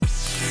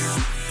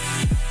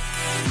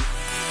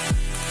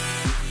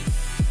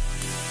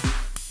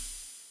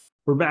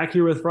We're back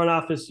here with Front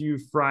Office U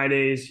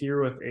Fridays,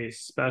 here with a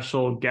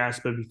special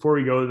guest. But before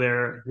we go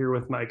there, here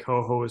with my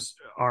co-host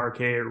RK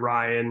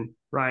Ryan.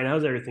 Ryan,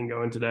 how's everything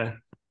going today?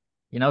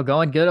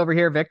 Going good over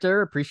here,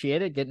 Victor.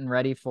 Appreciate it. Getting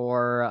ready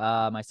for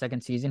my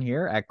second season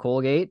here at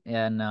Colgate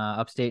in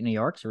upstate New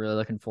York. So really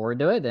looking forward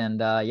to it.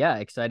 And yeah,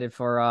 excited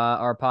for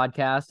our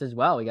podcast as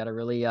well. We got a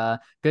really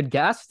good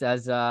guest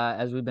as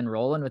we've been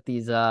rolling with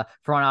these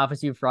Front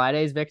Office U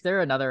Fridays,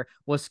 Victor. Another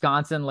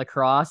Wisconsin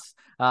lacrosse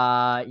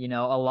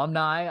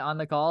alumni on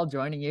the call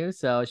joining you.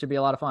 So it should be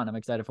a lot of fun. I'm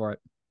excited for it.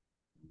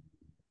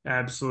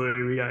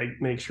 Absolutely. We got to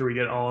make sure we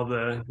get all of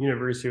the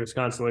University of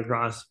Wisconsin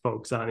lacrosse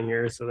folks on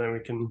here so then we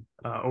can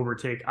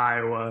overtake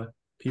Iowa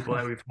people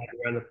that we've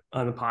had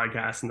on the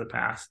podcast in the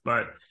past.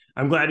 But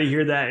I'm glad to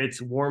hear that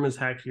it's warm as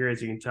heck here,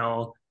 as you can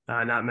tell.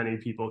 Not many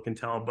people can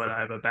tell, but I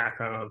have a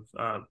background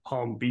of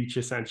Palm Beach,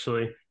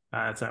 essentially.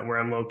 That's not where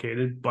I'm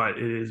located, but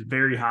it is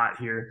very hot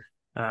here.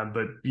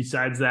 But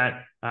besides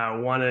that, I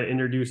want to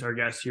introduce our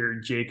guest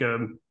here,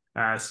 Jacob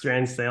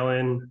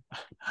Strangstalien.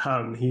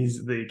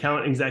 He's the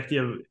account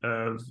executive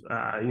of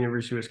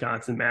University of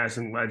Wisconsin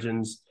Madison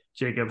Legends.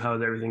 Jacob,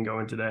 how's everything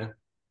going today?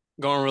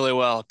 Going really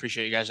well.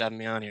 Appreciate you guys having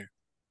me on here.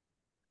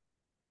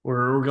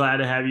 We're glad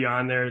to have you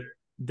on there.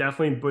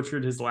 Definitely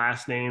butchered his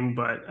last name,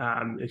 but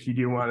if you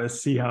do want to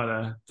see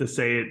how to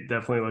say it,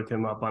 definitely look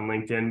him up on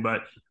LinkedIn.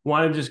 But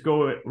want to just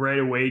go right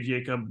away,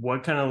 Jacob.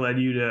 What kind of led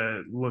you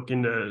to look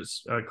into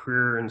a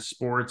career in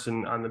sports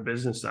and on the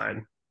business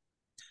side?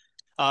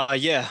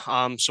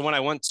 So when I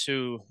went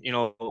to,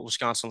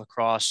 Wisconsin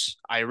lacrosse,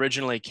 I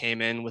originally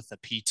came in with a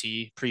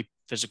PT,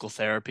 pre-physical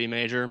therapy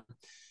major.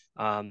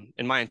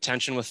 And my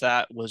intention with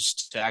that was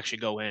to actually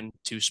go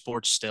into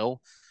sports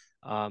still.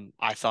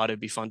 I thought it'd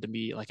be fun to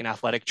be like an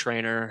athletic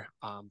trainer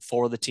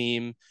for the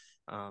team.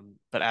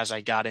 But as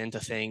I got into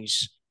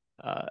things,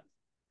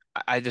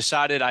 I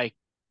decided I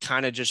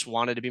kind of just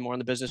wanted to be more on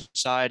the business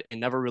side and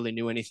never really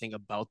knew anything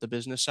about the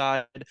business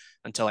side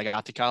until I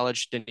got to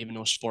college. Didn't even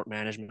know sport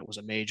management was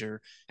a major,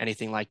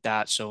 anything like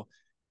that. So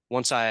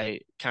once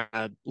I kind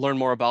of learned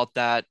more about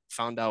that,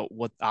 found out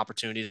what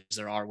opportunities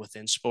there are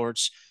within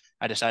sports,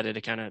 I decided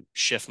to kind of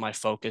shift my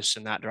focus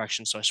in that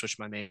direction. So I switched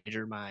my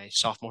major my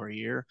sophomore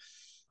year.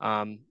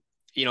 Um,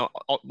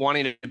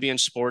 Wanting to be in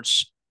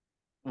sports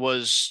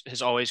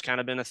has always kind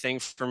of been a thing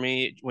for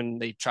me when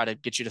they try to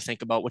get you to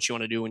think about what you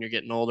want to do when you're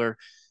getting older.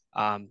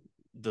 Um,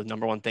 the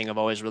number one thing I've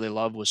always really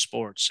loved was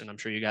sports, and I'm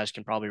sure you guys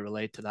can probably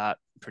relate to that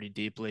pretty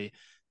deeply.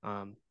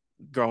 Um,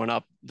 Growing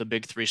up, the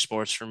big three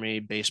sports for me: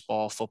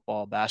 baseball,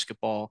 football,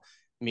 basketball.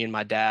 Me and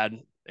my dad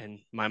and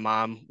my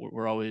mom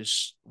were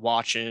always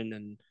watching,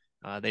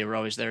 and they were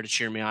always there to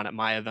cheer me on at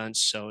my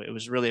events. So it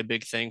was really a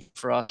big thing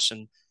for us.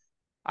 And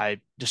I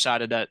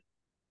decided that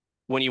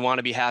when you want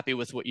to be happy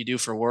with what you do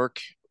for work,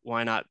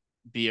 why not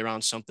be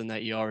around something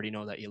that you already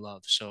know that you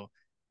love? So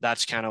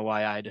that's kind of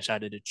why I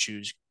decided to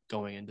choose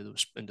going into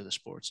the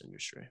sports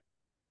industry.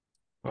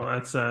 Well,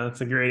 that's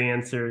a great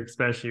answer,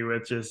 especially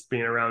with just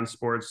being around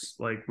sports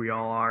like we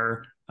all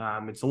are.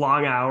 It's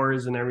long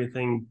hours and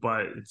everything,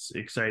 but it's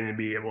exciting to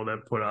be able to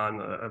put on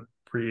a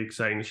pretty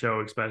exciting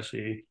show,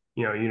 especially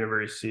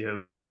University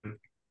of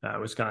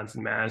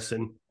Wisconsin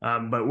Madison.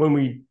 But when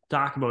we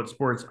talk about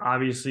sports,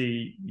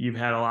 obviously you've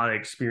had a lot of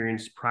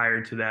experience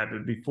prior to that.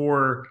 But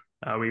before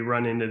we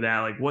run into that,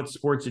 like what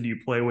sports did you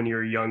play when you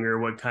were younger?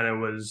 What kind of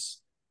was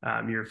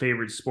your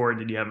favorite sport?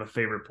 Did you have a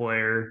favorite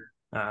player?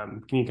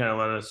 Can you kind of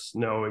let us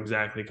know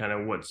exactly kind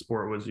of what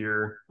sport was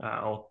your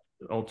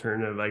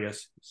alternative, I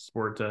guess,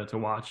 sport to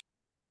watch?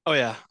 Oh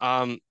yeah.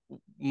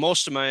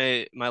 Most of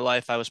my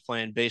life I was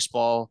playing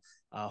baseball,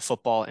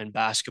 football, and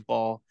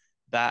basketball.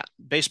 That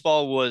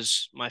baseball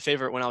was my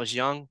favorite when I was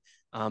young,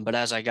 but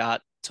as I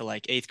got to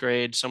like eighth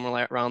grade,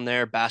 somewhere around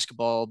there,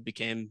 basketball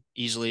became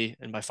easily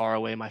and by far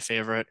away my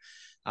favorite.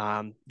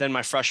 Then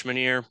my freshman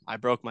year, I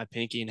broke my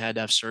pinky and had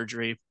to have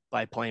surgery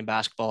by playing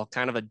basketball.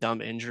 Kind of a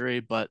dumb injury,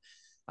 but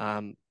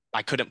um,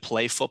 I couldn't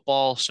play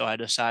football, so I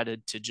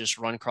decided to just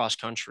run cross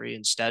country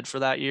instead for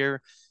that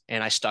year,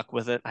 and I stuck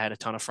with it. I had a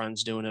ton of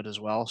friends doing it as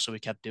well, so we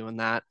kept doing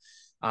that.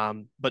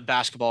 But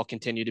basketball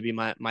continued to be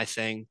my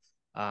thing.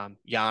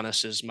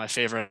 Giannis is my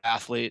favorite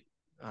athlete.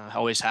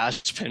 Always has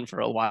been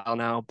for a while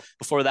now.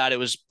 Before that, it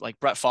was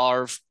like Brett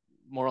Favre,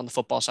 more on the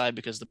football side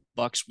because the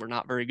Bucks were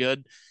not very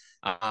good.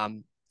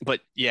 But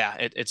yeah,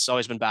 it's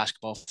always been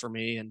basketball for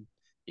me. And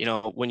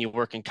when you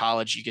work in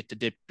college, you get to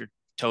dip your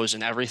toes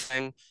in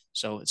everything.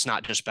 So it's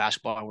not just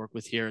basketball I work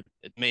with here.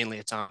 Mainly,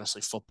 it's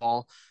honestly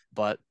football.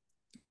 But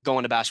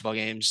going to basketball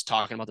games,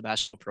 talking about the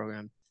basketball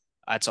program,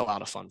 that's a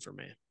lot of fun for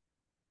me.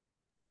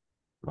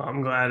 Well,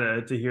 I'm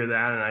glad to hear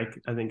that,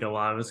 and I think a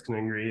lot of us can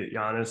agree that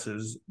Giannis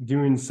is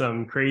doing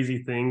some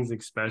crazy things,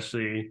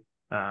 especially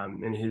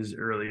in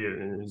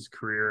his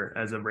career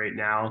as of right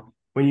now.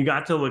 When you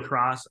got to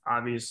lacrosse,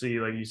 obviously,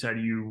 like you said,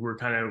 you were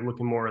kind of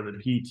looking more of the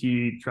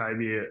PT, try to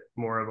be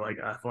more of like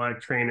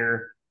athletic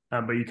trainer,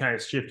 but you kind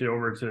of shifted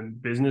over to the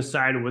business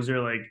side. Was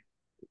there like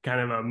kind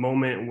of a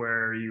moment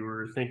where you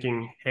were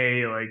thinking,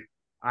 hey, like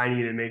I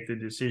need to make the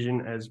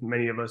decision, as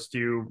many of us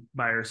do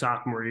by our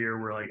sophomore year.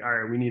 We're like, all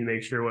right, we need to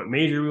make sure what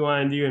major we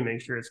want to do and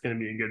make sure it's going to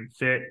be a good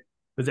fit.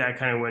 Was that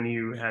kind of when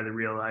you had the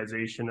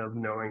realization of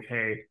knowing,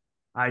 hey,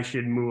 I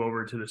should move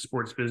over to the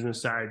sports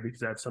business side because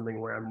that's something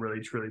where I'm really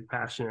truly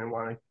passionate and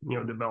want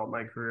to, develop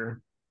my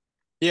career?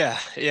 Yeah,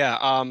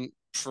 yeah.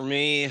 For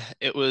me,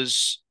 it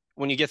was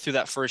when you get through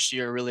that first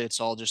year, really, it's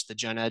all just the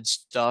gen ed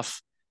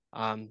stuff.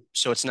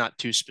 So it's not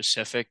too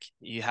specific.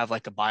 You have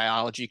like a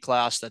biology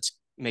class that's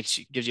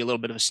gives you a little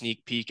bit of a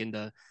sneak peek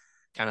into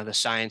kind of the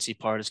sciencey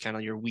part. Is kind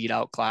of your weed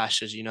out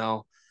classes, you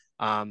know.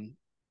 Um,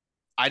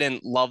 I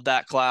didn't love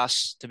that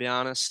class, to be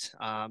honest.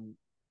 And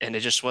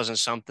it just wasn't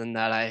something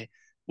that I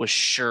was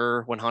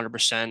sure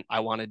 100% I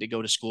wanted to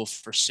go to school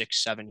for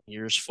 6, 7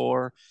 years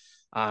for.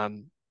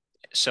 Um,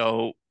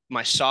 so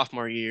my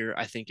sophomore year,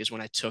 I think, is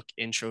when I took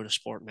intro to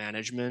sport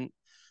management.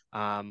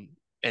 Um,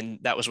 and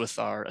that was with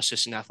our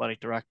assistant athletic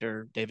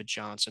director, David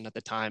Johnson, at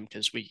the time,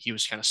 because he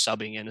was kind of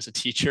subbing in as a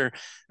teacher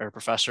or a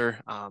professor.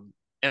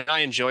 And I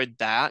enjoyed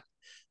that.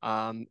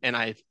 And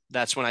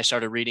that's when I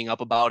started reading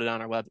up about it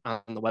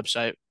on the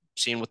website,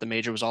 seeing what the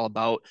major was all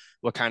about,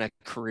 what kind of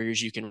careers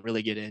you can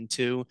really get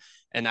into.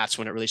 And that's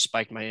when it really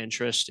spiked my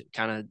interest,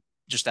 kind of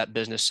just that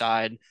business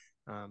side,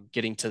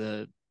 getting to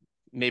the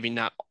maybe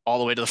not all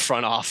the way to the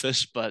front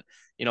office, but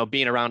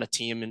being around a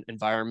team and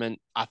environment,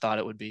 I thought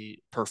it would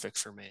be perfect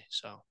for me.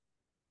 So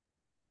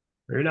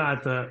You're not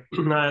at the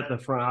not at the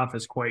front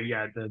office quite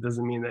yet. That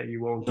doesn't mean that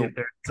you won't nope. get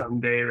there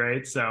someday,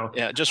 right? So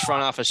Yeah, just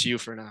front office you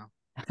for now.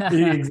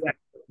 exactly.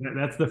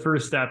 That's the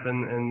first step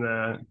in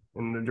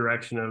the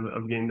direction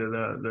of getting to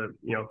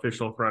the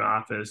official front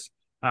office.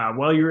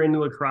 While you were in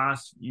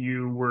lacrosse,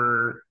 you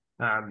were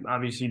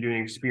obviously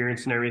doing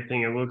experience and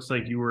everything. It looks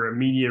like you were a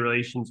media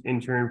relations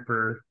intern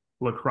for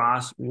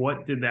lacrosse.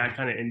 What did that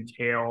kind of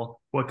entail?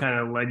 What kind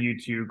of led you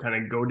to kind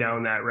of go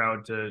down that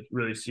route to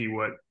really see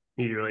what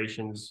media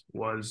relations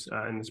was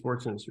in the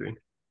sports industry?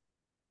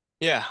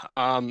 Yeah,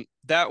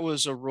 that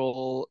was a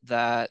role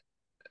that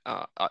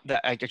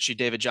actually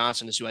David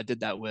Johnson is who I did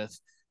that with.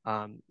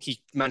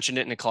 He mentioned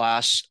it in a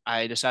class.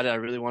 I decided I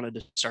really wanted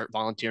to start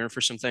volunteering for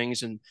some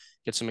things and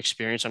get some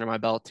experience under my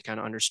belt to kind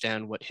of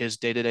understand what his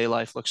day-to-day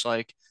life looks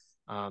like.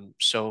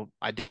 So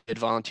I did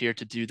volunteer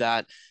to do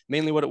that.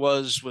 Mainly what it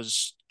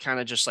was kind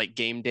of just like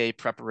game day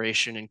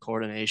preparation and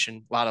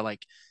coordination, a lot of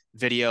like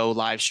video,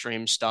 live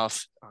stream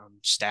stuff,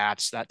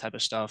 stats, that type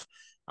of stuff.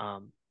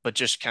 But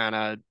just kind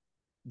of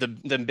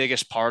the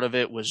biggest part of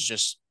it was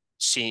just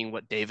seeing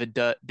what David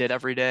did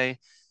every day,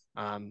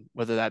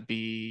 whether that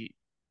be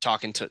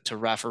talking to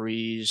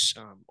referees,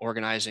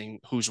 organizing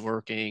who's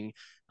working,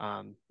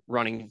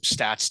 running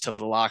stats to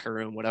the locker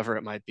room, whatever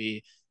it might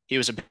be. He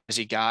was a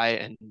busy guy,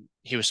 and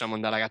he was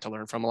someone that I got to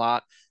learn from a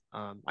lot.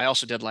 I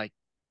also did like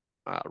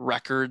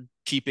record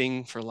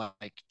keeping for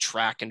like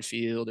track and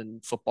field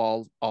and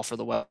football, all for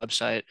the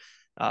website.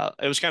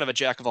 It was kind of a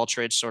jack of all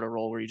trades sort of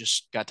role where you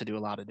just got to do a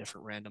lot of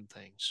different random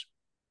things.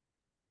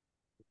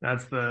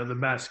 That's the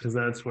best because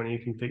that's when you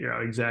can figure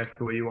out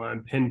exactly what you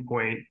want to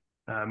pinpoint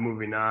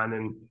moving on.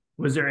 And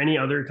was there any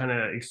other kind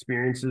of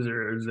experiences,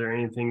 or is there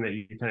anything that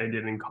you kind of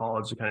did in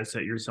college to kind of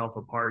set yourself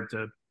apart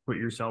to put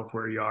yourself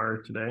where you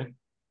are today?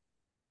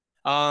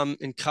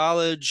 In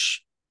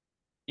college,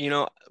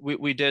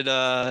 we did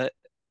I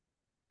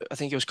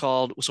think it was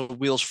called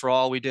Wheels for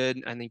All. We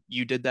did. I think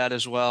you did that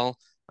as well.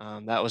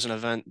 That was an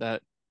event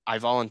that I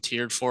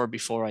volunteered for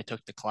before I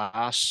took the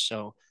class,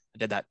 so I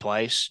did that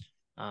twice.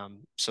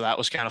 So that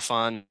was kind of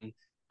fun.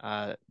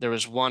 There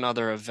was one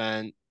other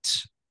event,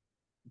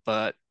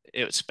 but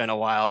it's been a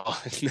while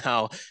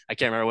now. I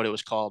can't remember what it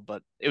was called,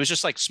 but it was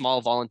just like small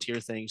volunteer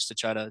things to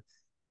try to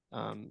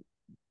um,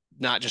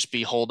 not just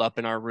be holed up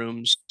in our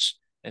rooms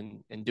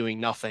and doing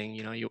nothing.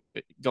 You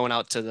going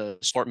out to the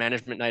sport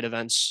management night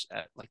events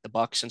at like the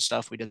Bucks and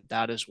stuff. We did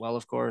that as well,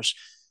 of course.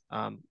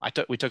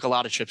 We took a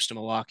lot of trips to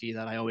Milwaukee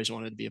that I always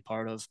wanted to be a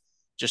part of,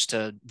 just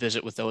to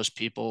visit with those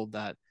people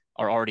that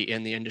are already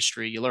in the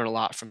industry. You learn a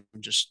lot from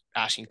just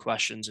asking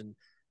questions and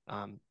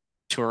um,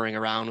 touring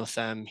around with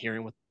them,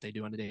 hearing what they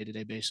do on a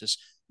day-to-day basis.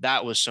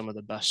 That was some of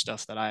the best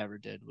stuff that I ever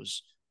did,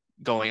 was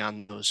going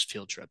on those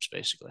field trips,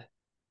 basically.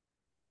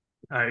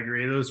 I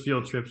agree. Those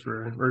field trips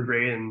were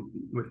great, and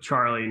with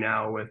Charlie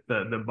now with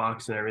the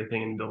Bucks and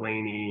everything, and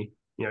Delaney,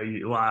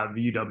 a lot of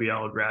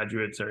UWL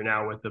graduates are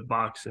now with the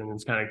Bucks, and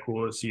it's kind of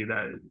cool to see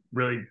that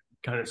really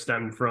kind of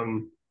stemmed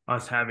from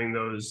us having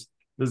those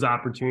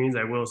opportunities.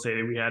 I will say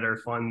that we had our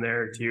fun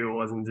there too. It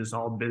wasn't just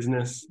all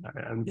business.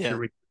 I'm Yeah. sure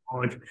we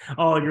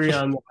all agree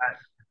on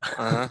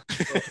Uh-huh.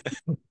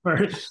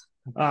 that.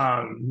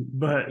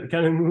 But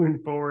kind of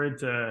moving forward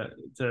to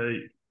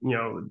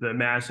the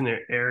Madison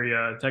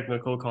area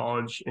technical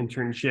college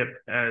internship,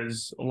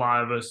 as a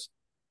lot of us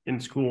in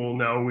school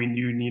know, we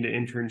do need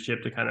an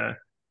internship to kind of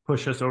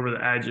push us over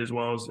the edge, as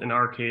well as in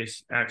our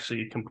case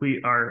actually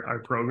complete our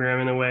program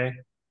in a way.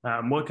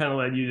 What kind of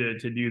led you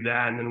to do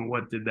that, and then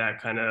what did that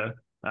kind of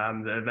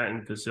the event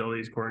and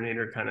facilities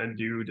coordinator kind of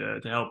do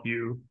to help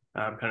you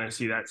kind of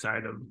see that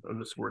side of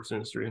the sports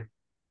industry?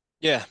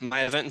 Yeah,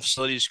 my event and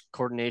facilities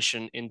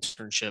coordination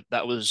internship,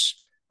 that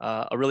was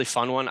a really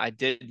fun one. I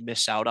did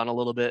miss out on a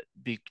little bit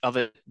of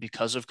it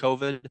because of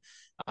COVID.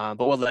 But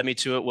what led me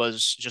to it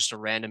was just a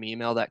random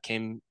email that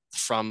came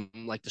from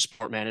like the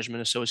Sport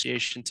Management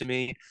Association to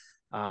me.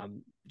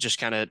 Just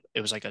kind of,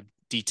 it was like a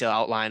detailed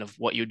outline of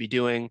what you would be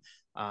doing.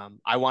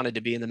 I wanted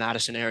to be in the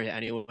Madison area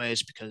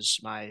anyways because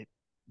my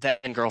then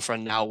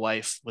girlfriend, now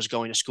wife, was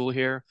going to school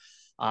here.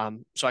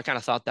 So I kind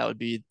of thought that would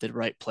be the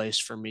right place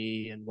for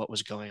me and what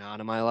was going on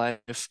in my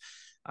life.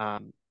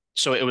 Um,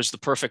 so it was the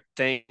perfect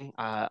thing.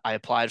 I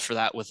applied for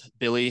that with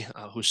Billy,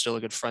 who's still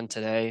a good friend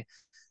today.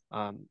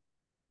 Um,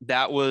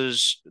 that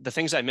was the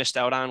things I missed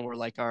out on were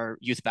like our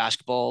youth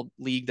basketball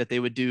league that they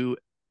would do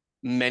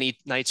many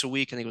nights a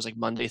week. I think it was like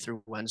Monday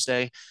through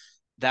Wednesday.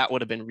 That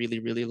would have been really,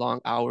 really long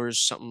hours,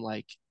 something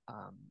like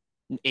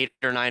 8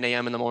 or 9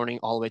 a.m. in the morning,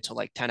 all the way to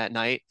like 10 at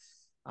night.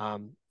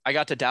 I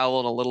got to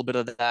dabble in a little bit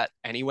of that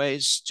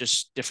anyways,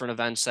 just different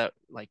events that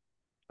like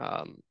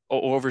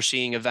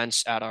overseeing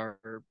events at our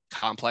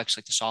complex,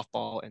 like the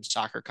softball and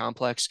soccer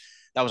complex.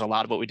 That was a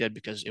lot of what we did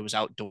because it was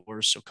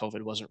outdoors. So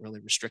COVID wasn't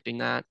really restricting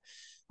that.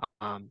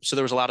 So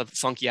there was a lot of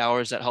funky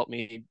hours that helped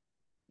me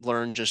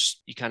learn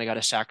just you kind of got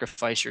to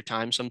sacrifice your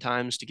time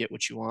sometimes to get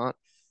what you want.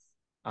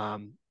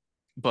 Um,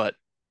 but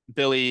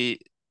Billy,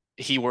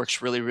 he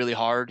works really, really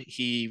hard.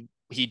 He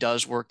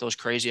does work those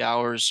crazy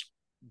hours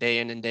day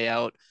in and day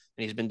out,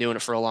 and he's been doing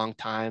it for a long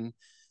time.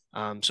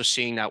 So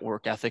seeing that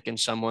work ethic in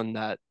someone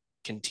that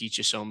can teach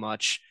you so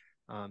much,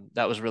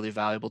 that was really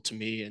valuable to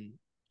me. And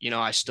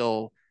I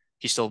still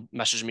he still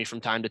messages me from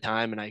time to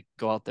time, and I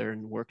go out there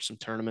and work some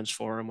tournaments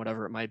for him,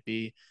 whatever it might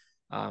be.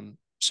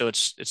 So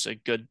it's a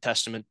good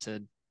testament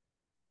to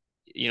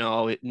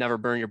never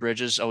burn your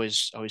bridges,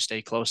 always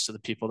stay close to the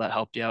people that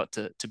helped you out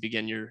to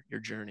begin your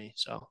journey.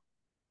 So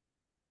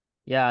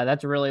Yeah,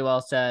 that's really well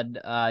said,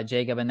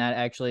 Jacob. And that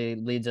actually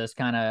leads us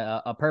kind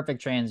of a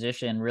perfect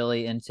transition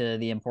really into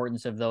the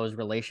importance of those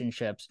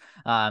relationships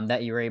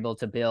that you're able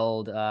to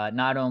build,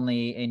 not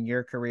only in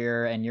your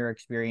career and your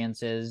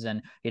experiences.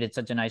 And you did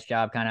such a nice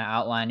job kind of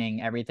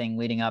outlining everything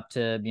leading up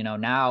to,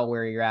 now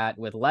where you're at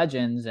with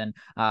Legends and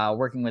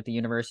working with the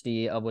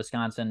University of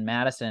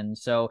Wisconsin-Madison.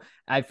 So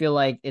I feel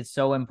like it's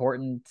so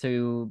important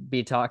to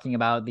be talking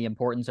about the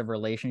importance of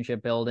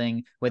relationship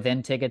building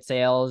within ticket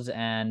sales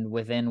and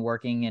within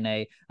working in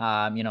a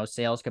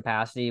sales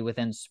capacity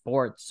within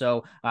sports.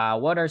 So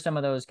what are some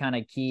of those kind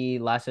of key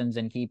lessons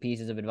and key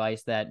pieces of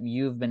advice that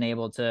you've been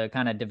able to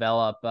kind of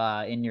develop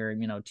in your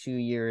 2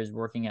 years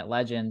working at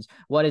Legends?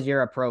 What is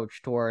your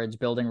approach towards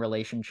building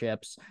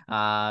relationships,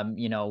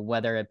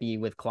 whether it be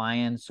with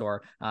clients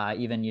or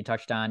even you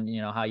touched on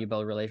how you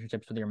build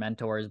relationships with your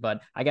mentors,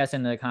 but I guess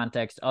in the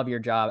context of your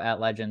job at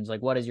Legends,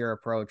 like what is your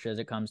approach as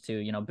it comes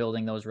to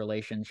building those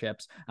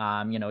relationships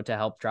to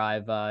help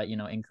drive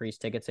increase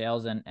ticket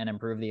sales and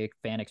improve the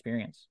fan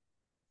experience?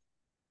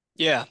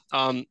 yeah,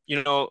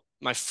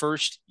 my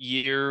first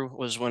year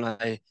was when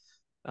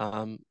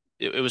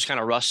it was kind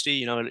of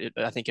rusty.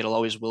 I think it'll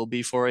always will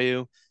be for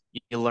you.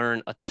 You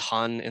learn a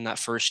ton in that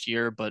first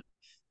year, but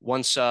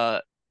once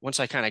uh once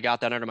I kind of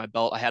got that under my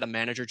belt, I had a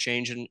manager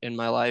change in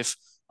my life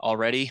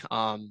already.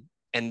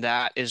 And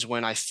that is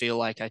when I feel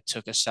like I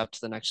took a step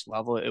to the next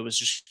level. It was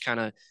just kind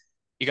of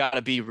you got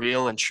to be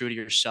real and true to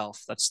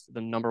yourself. That's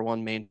the number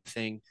one main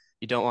thing.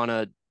 You don't want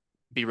to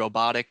be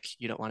robotic.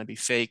 You don't want to be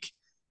fake.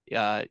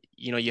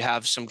 You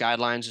have some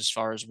guidelines as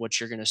far as what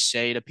you're going to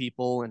say to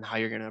people and how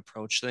you're going to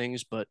approach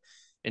things. But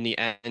in the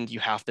end, you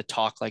have to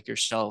talk like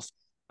yourself.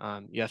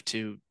 You have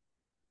to,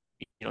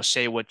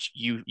 say what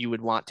you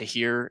would want to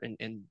hear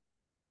and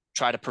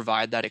try to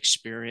provide that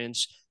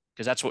experience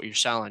because that's what you're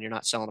selling. You're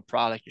not selling a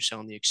product, you're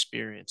selling the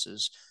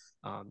experiences.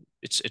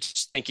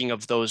 It's thinking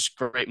of those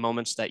great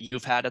moments that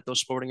you've had at those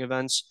sporting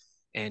events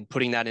and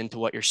putting that into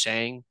what you're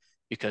saying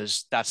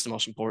because that's the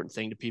most important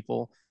thing to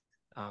people.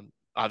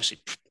 Obviously,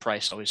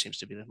 price always seems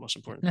to be the most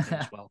important thing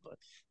as well,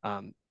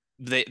 but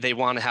they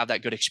want to have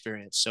that good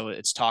experience. So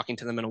it's talking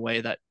to them in a way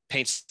that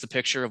paints the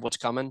picture of what's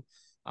coming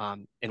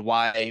and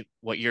why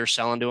what you're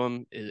selling to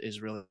them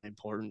is really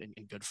important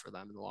and good for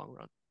them in the long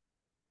run.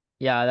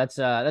 Yeah,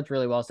 that's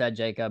really well said,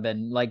 Jacob.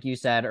 And like you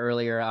said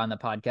earlier on the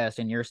podcast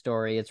in your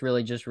story, it's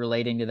really just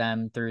relating to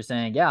them through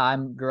saying, "Yeah, I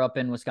grew up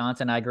in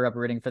Wisconsin. I grew up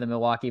rooting for the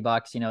Milwaukee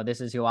Bucks.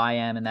 This is who I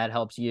am," and that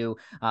helps you,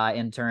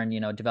 in turn,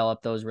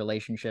 develop those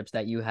relationships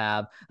that you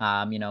have,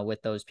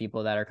 with those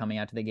people that are coming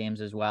out to the games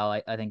as well.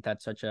 I think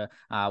that's such a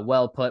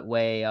well put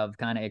way of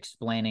kind of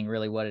explaining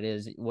really what it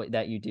is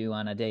that you do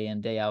on a day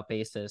in day out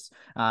basis.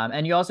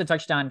 And you also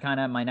touched on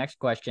kind of my next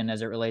question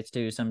as it relates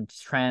to some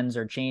trends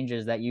or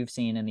changes that you've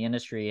seen in the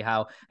industry.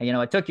 How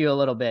it took you a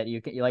little bit.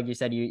 You like you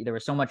said, there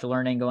was so much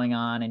learning going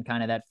on in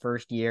kind of that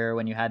first year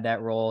when you had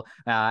that role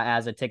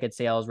as a ticket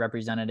sales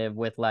representative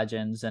with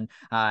Legends, and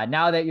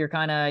now that you're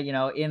kind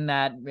of in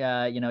that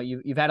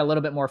you've had a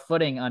little bit more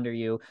footing under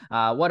you.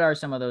 What are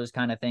some of those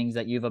kind of things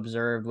that you've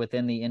observed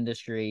within the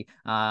industry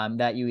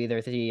that you either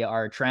see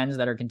are trends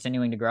that are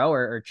continuing to grow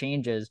or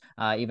changes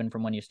even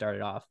from when you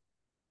started off?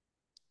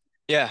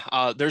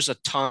 Yeah, there's a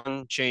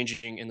ton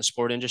changing in the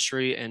sport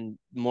industry and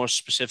more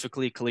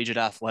specifically collegiate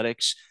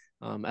athletics.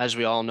 As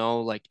we all know,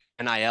 like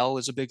NIL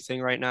is a big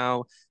thing right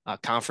now,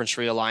 conference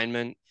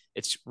realignment.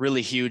 It's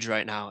really huge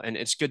right now. And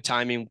it's good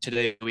timing.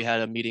 Today, we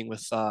had a meeting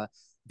with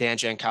Dan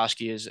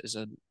Jankowski, is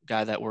a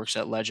guy that works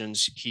at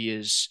Legends. He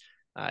is,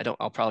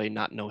 I'll probably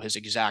not know his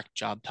exact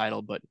job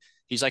title, but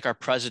he's like our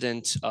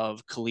president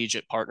of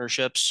collegiate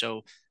partnerships.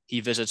 So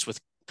he visits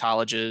with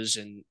colleges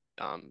and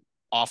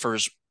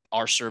offers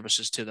our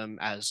services to them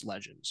as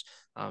Legends.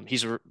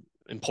 He's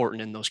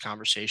important in those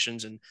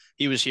conversations. And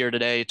he was here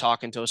today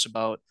talking to us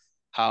about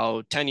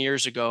how 10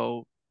 years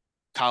ago,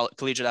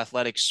 collegiate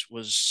athletics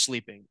was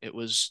sleeping. It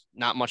was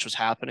not much was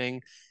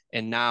happening.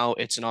 And now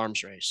it's an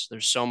arms race.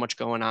 There's so much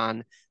going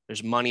on.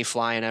 There's money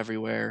flying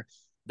everywhere.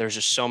 There's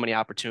just so many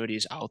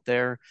opportunities out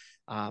there.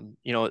 A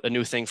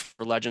new thing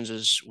for Legends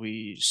is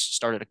we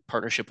started a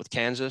partnership with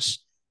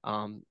Kansas,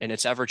 and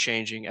it's ever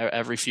changing.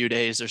 Every few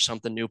days, there's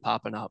something new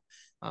popping up.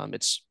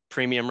 It's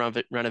premium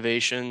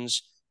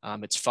renovations.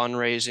 It's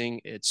fundraising.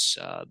 It's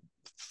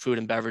food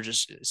and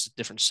beverages. It's a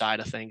different side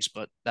of things,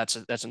 but that's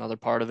another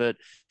part of it.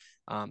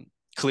 Um,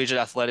 Collegiate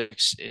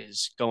athletics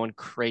is going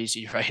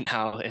crazy right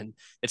now, and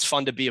it's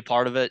fun to be a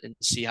part of it and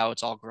see how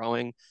it's all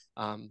growing.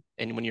 And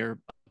when you're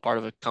part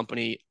of a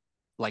company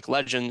like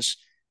Legends,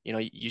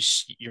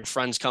 your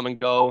friends come and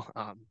go.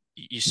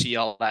 You see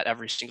all that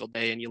every single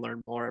day, and you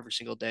learn more every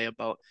single day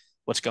about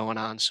what's going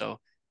on. So,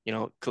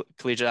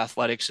 collegiate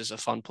athletics is a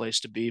fun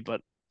place to be,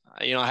 but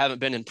I haven't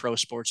been in pro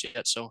sports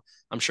yet, so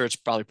I'm sure it's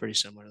probably pretty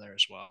similar there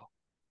as well.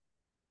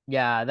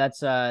 Yeah,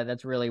 that's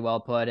really well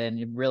put, and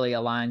it really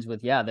aligns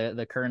with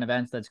the current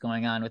events that's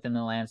going on within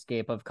the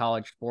landscape of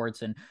college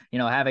sports, and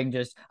having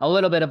just a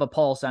little bit of a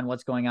pulse on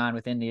what's going on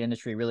within the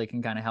industry really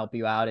can kind of help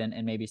you out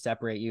and maybe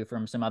separate you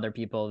from some other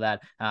people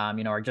that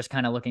are just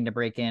kind of looking to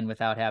break in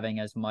without having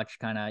as much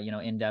kind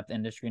of in-depth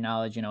industry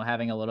knowledge.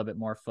 Having a little bit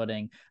more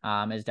footing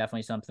is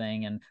definitely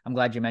something, and I'm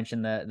glad you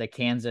mentioned the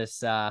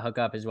Kansas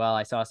hookup as well.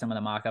 I saw some of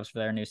the mock-ups for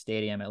their new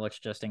stadium. It looks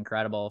just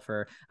incredible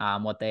for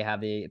what they have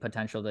the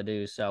potential to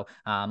do. So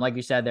like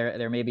you said,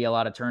 there may be a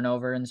lot of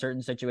turnover in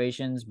certain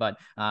situations, but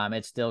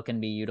it still can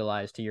be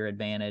utilized to your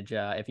advantage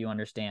if you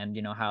understand,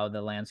 how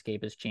the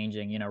landscape is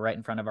changing, right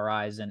in front of our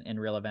eyes in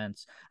real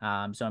events.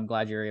 So I'm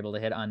glad you're able to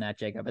hit on that,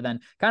 Jacob. But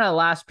then kind of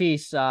last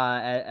piece,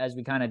 as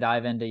we kind of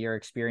dive into your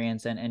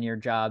experience and your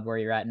job where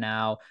you're at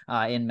now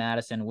in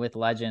Madison with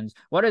Legends,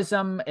 what is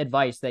some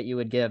advice that you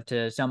would give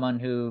to someone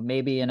who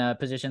may be in a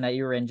position that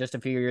you were in just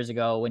a few years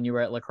ago when you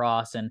were at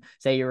lacrosse, and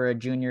say you were a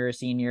junior or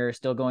senior,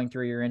 still going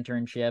through your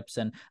internships,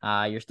 and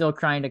you're still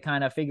trying to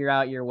kind of figure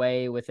out your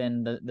way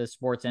within the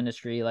sports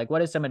industry? Like,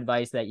 what is some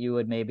advice that you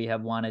would maybe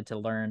have wanted to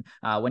learn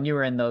when you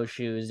were in those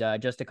shoes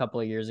just a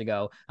couple of years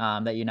ago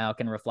that you now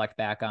can reflect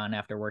back on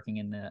after working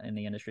in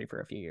the industry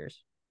for a few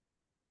years?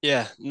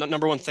 Yeah,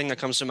 number one thing that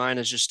comes to mind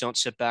is just don't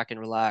sit back and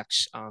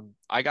relax.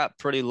 I got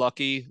pretty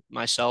lucky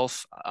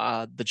myself.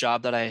 The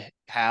job that I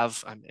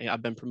have,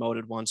 I've been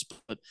promoted once,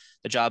 but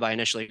the job I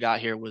initially got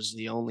here was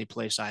the only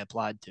place I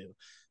applied to.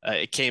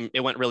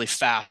 It went really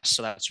fast,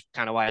 so that's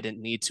kind of why I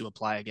didn't need to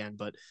apply again.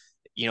 But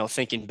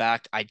thinking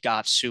back, I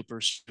got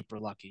super, super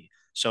lucky.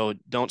 So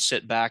don't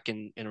sit back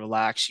and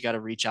relax. You got to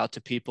reach out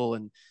to people.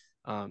 And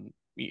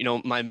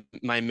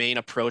my main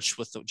approach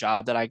with the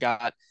job that I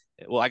got,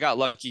 well, I got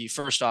lucky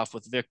first off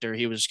with Victor.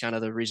 He was kind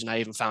of the reason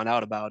I even found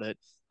out about it.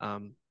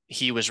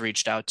 He was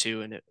reached out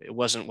to, and it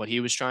wasn't what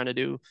he was trying to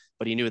do,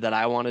 but he knew that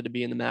I wanted to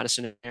be in the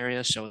Madison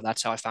area. So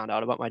that's how I found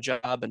out about my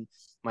job. And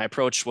my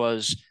approach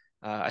was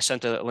I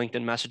sent a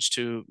LinkedIn message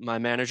to my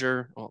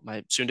manager, well,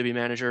 my soon to be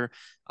manager,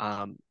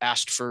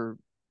 asked for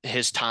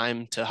his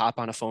time to hop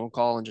on a phone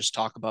call and just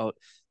talk about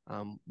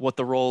what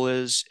the role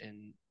is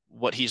and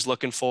what he's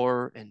looking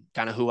for and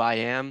kind of who I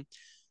am.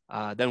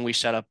 Then we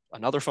set up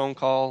another phone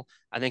call.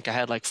 I think I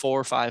had like 4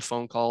 or 5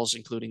 phone calls,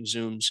 including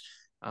Zooms.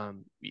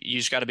 You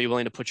just got to be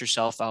willing to put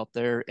yourself out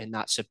there and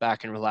not sit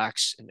back and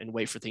relax and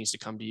wait for things to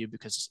come to you,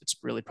 because it's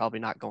really probably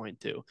not going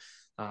to.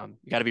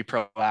 You got to be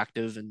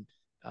proactive and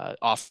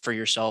offer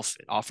yourself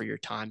and offer your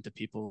time to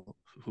people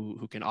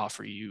who can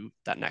offer you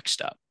that next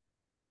step.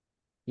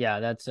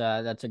 Yeah, that's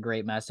a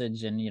great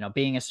message. And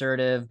being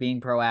assertive, being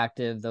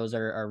proactive, those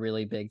are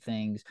really big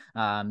things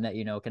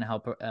that can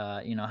help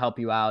help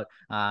you out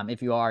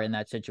if you are in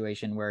that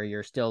situation where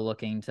you're still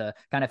looking to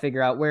kind of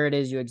figure out where it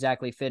is you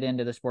exactly fit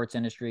into the sports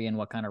industry and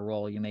what kind of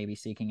role you may be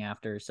seeking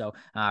after. So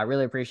I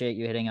really appreciate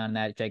you hitting on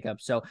that,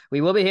 Jacob. So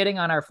we will be hitting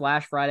on our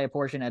Flash Friday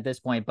portion at this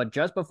point, but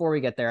just before we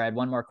get there, I had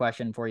one more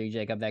question for you,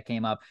 Jacob, that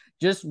came up.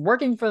 Just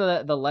working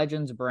for the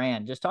Legends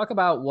brand, just talk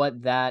about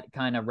what that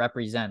kind of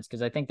represents,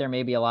 because I think there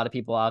may be a lot of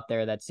people out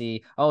there that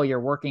see, oh, you're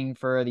working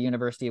for the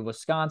University of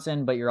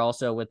Wisconsin, but you're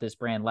also with this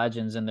brand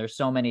Legends, and there's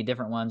so many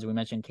different ones. We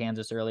mentioned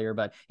Kansas earlier,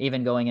 but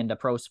even going into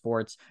pro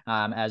sports,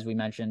 as we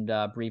mentioned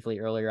briefly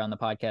earlier on the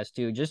podcast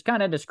too, just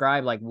kind of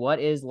describe like what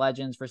is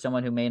Legends for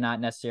someone who may not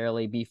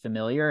necessarily be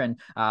familiar,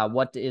 and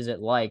what is it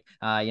like,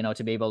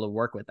 to be able to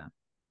work with them?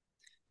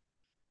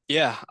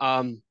 Yeah.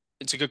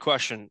 It's a good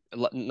question.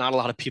 Not a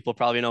lot of people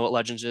probably know what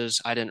Legends is.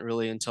 I didn't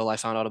really until I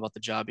found out about the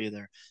job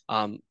either.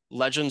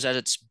 Legends at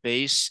its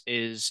base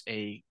is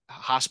a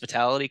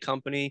hospitality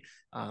company,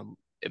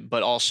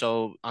 but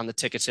also on the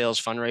ticket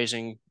sales,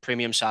 fundraising,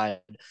 premium side.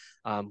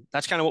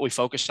 That's kind of what we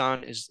focus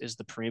on is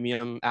the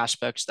premium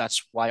aspects.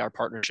 That's why our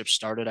partnership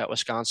started at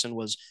Wisconsin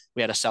was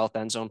we had a south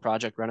end zone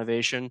project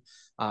renovation.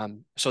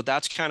 So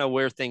that's kind of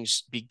where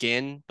things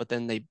begin, but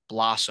then they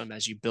blossom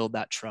as you build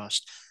that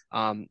trust.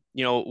 When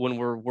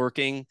we're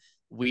working,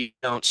 we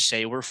don't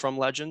say we're from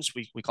Legends.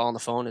 We call on the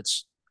phone.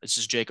 This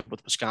is Jacob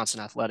with Wisconsin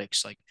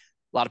Athletics. Like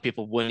a lot of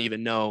people wouldn't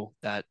even know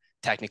that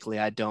technically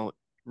I don't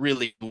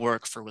really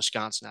work for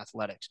Wisconsin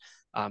Athletics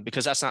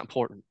because that's not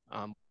important.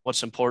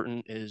 What's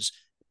important is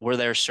we're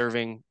there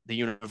serving the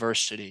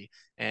university,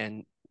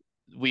 and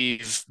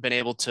we've been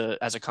able to,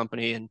 as a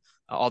company, and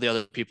all the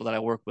other people that I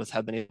work with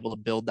have been able to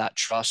build that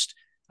trust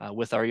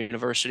with our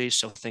university.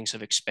 So things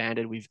have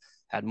expanded. We've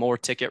had more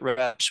ticket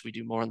reps. We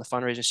do more on the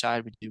fundraising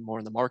side. We do more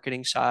on the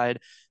marketing side.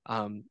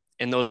 And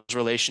those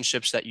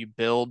relationships that you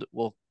build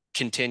will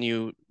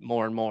continue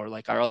more and more.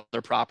 Like our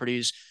other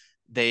properties,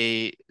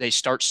 they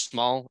start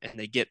small and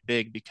they get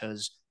big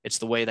because it's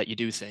the way that you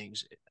do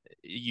things.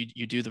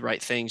 You do the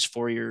right things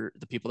for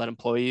the people that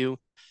employ you,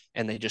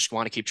 and they just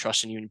want to keep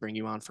trusting you and bring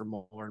you on for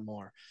more and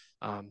more.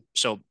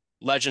 So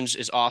Legends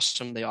is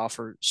awesome. They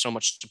offer so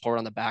much support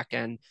on the back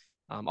end.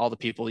 All the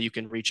people you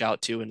can reach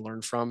out to and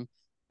learn from.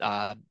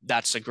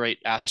 That's a great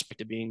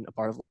aspect of being a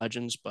part of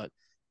Legends. But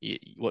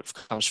what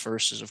comes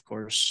first is, of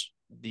course,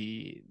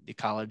 the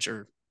college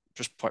or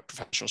just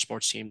professional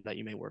sports team that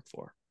you may work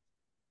for.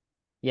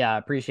 Yeah, I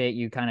appreciate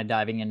you kind of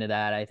diving into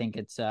that. I think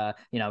it's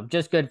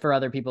just good for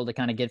other people to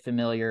kind of get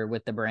familiar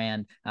with the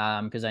brand,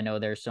 because I know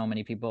there's so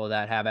many people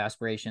that have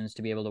aspirations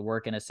to be able to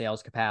work in a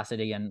sales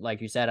capacity. And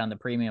like you said, on the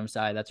premium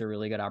side, that's a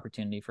really good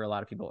opportunity for a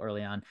lot of people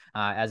early on,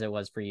 as it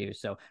was for you.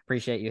 So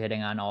appreciate you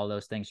hitting on all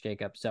those things,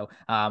 Jacob. So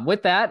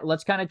with that,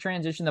 let's kind of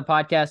transition the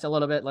podcast a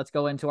little bit. Let's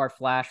go into our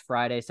Flash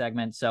Friday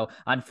segment. So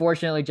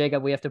unfortunately,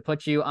 Jacob, we have to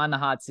put you on the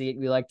hot seat.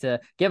 We like to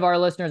give our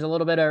listeners a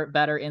little bit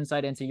better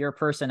insight into your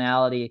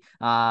personality,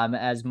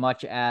 as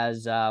much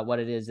as what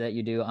it is that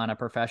you do on a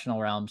professional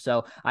realm.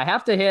 So I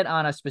have to hit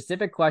on a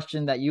specific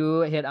question that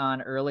you hit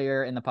on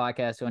earlier in the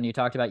podcast when you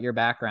talked about your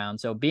background.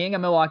 So being a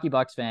Milwaukee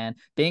Bucks fan,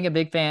 being a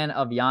big fan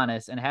of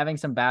Giannis, and having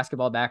some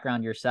basketball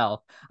background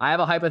yourself, I have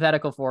a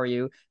hypothetical for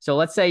you. So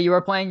let's say you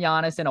are playing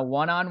Giannis in a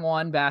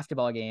one-on-one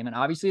basketball game, and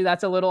obviously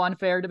that's a little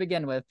unfair to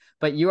begin with,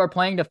 but you are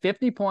playing to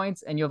 50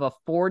 points and you have a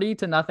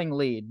 40-0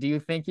 lead. Do you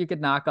think you could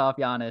knock off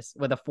Giannis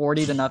with a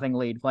 40-0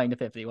 lead playing to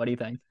 50? What do you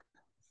think?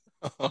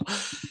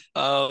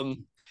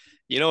 um,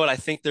 you know what? I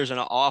think there's an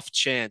off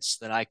chance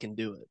that I can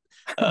do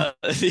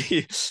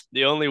it.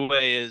 The only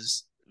way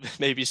is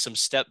maybe some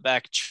step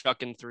back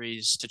chucking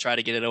threes to try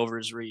to get it over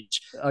his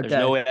reach. Okay.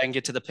 There's no way I can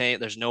get to the paint.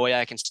 There's no way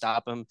I can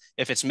stop him.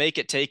 If it's make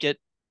it, take it,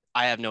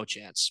 I have no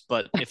chance.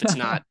 But if it's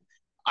not,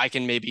 I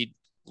can maybe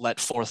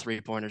let 4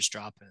 3-pointers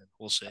drop in.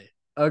 We'll see.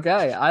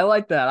 Okay, I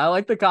like that. I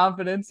like the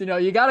confidence.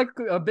 You got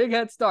a big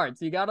head start,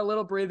 so you got a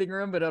little breathing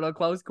room, but it'll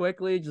close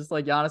quickly, just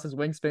like Giannis's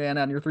wingspan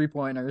on your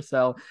 3-pointer.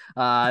 So,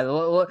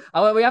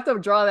 we have to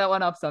draw that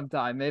one up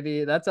sometime.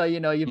 Maybe that's how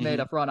you've made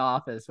a front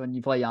office when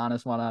you play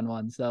Giannis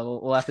one-on-one. So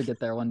we'll have to get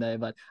there one day.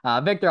 But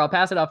Victor, I'll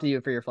pass it off to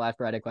you for your Flash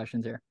Friday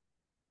questions here.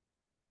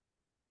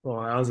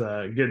 Well, that was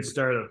a good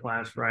start of the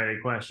Flash Friday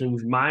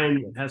questions.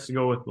 Mine has to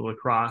go with the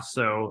lacrosse.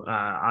 So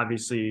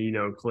obviously,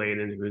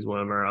 Clayton, who's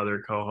one of our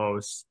other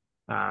co-hosts,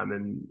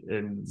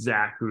 and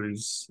Zach,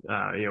 who's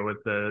with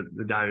the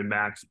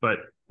Diamondbacks. But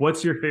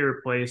what's your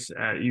favorite place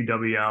at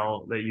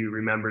UWL that you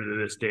remember to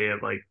this day?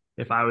 Of like,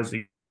 if I was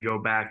to go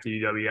back to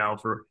UWL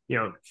for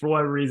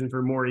whatever reason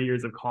for more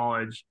years of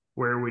college,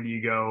 where would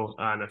you go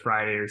on a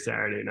Friday or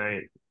Saturday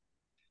night?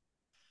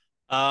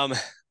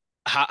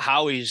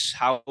 Howie's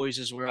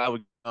is where I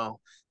would go.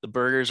 The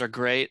burgers are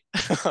great.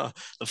 The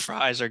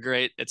fries are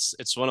great.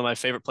 It's one of my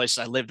favorite places.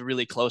 I lived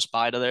really close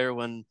by to there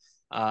when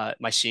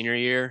my senior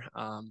year.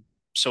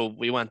 So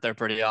we went there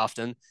pretty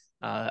often.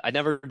 I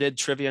never did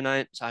trivia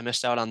night, so I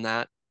missed out on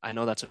that. I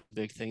know that's a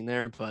big thing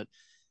there, but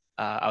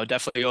I would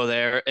definitely go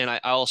there. And I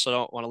also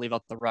don't want to leave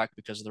out the rec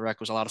because the rec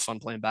was a lot of fun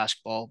playing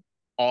basketball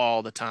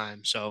all the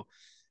time. So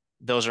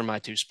those are my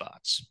 2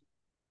 spots.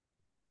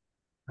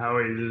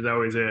 Always is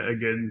always a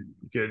good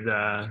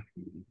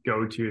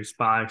go-to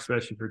spot,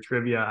 especially for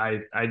trivia.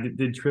 I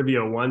did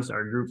trivia once.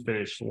 Our group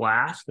finished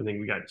last. I think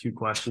we got 2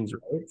 questions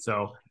right.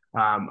 So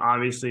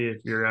obviously,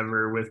 if you're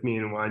ever with me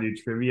and want to do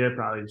trivia,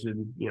 probably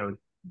should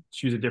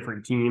choose a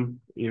different team,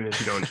 even if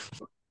you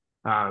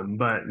don't.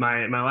 But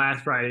my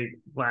last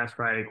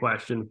Friday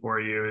question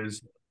for you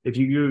is: if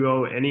you could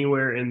go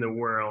anywhere in the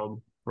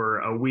world for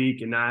a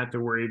week and not have to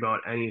worry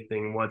about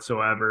anything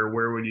whatsoever,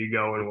 where would you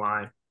go and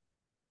why?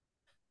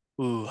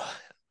 Ooh,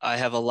 I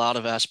have a lot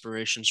of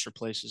aspirations for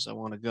places I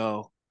want to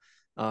go.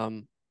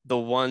 The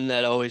one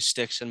that always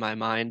sticks in my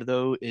mind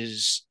though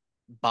is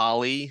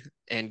Bali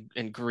and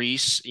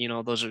Greece.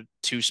 Those are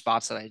 2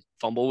 spots that I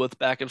fumble with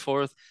back and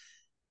forth.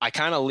 I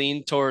kind of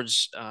lean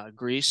towards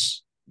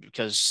Greece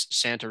because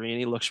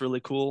Santorini looks really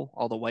cool,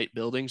 all the white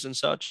buildings and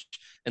such,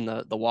 and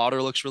the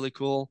water looks really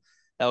cool.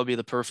 That would be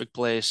the perfect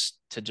place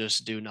to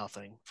just do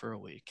nothing for a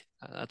week.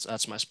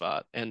 That's my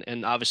spot.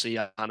 And obviously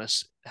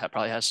Giannis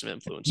probably has some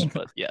influence,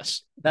 but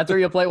yes, That's where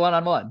you'll play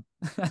one-on-one.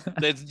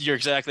 you're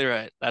exactly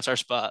right. That's our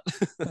spot.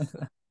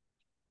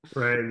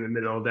 Right in the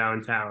middle of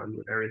downtown,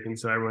 everything,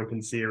 so everyone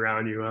can see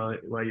around you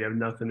while you have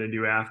nothing to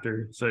do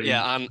after. So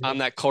Yeah, on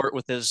that court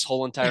with his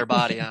whole entire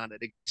body on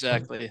it.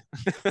 Exactly.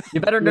 You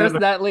better nurse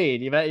that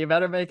lead. You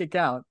better make it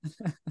count.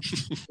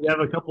 You have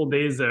a couple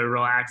days to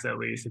relax at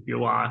least if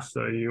you lost,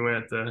 so you won't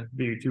have to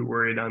be too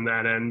worried on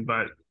that end.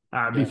 But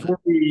before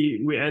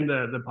we end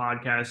the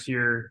podcast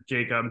here,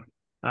 Jacob,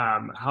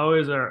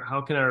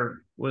 how can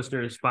our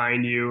listeners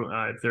find you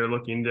if they're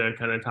looking to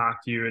kind of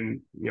talk to you and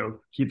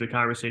keep the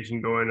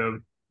conversation going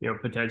of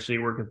potentially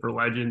working for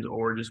Legends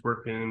or just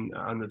working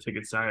on the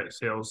ticket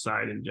sales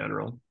side in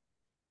general?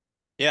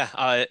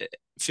 Yeah,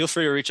 feel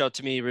free to reach out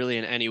to me really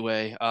in any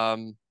way.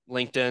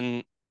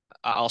 LinkedIn,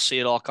 I'll see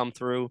it all come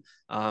through.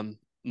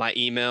 My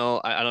email,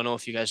 I don't know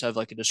if you guys have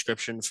like a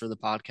description for the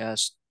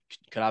podcast.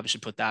 Could obviously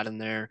put that in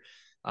there.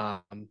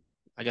 I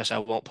guess I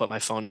won't put my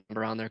phone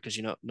number on there because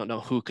don't know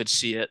who could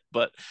see it,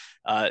 but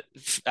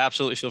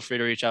absolutely feel free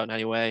to reach out in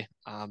any way.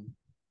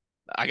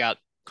 I got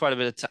quite a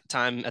bit of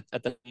time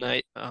at the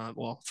night,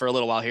 for a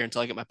little while here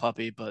until I get my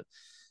puppy, but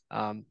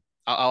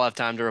I'll have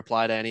time to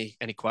reply to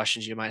any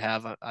questions you might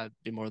have. I'd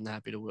be more than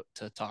happy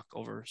to talk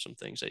over some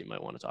things that you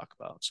might want to talk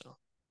about. So.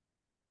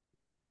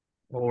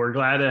 Well, we're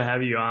glad to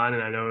have you on,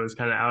 and I know it was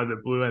kind of out of the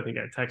blue. I think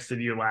I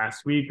texted you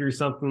last week or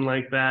something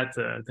like that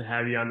to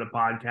have you on the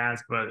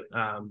podcast, but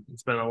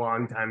it's been a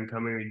long time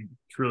coming. We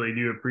truly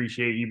do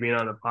appreciate you being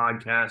on the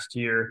podcast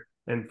here.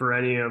 And for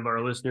any of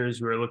our listeners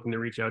who are looking to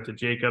reach out to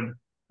Jacob,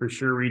 for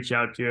sure reach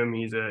out to him.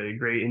 He's a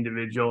great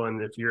individual,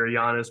 and if you're a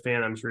Giannis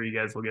fan, I'm sure you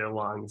guys will get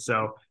along.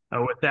 So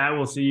with that,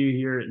 we'll see you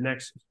here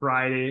next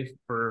Friday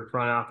for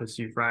Front Office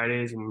 2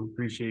 Fridays, and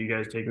appreciate you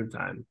guys taking the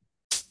time.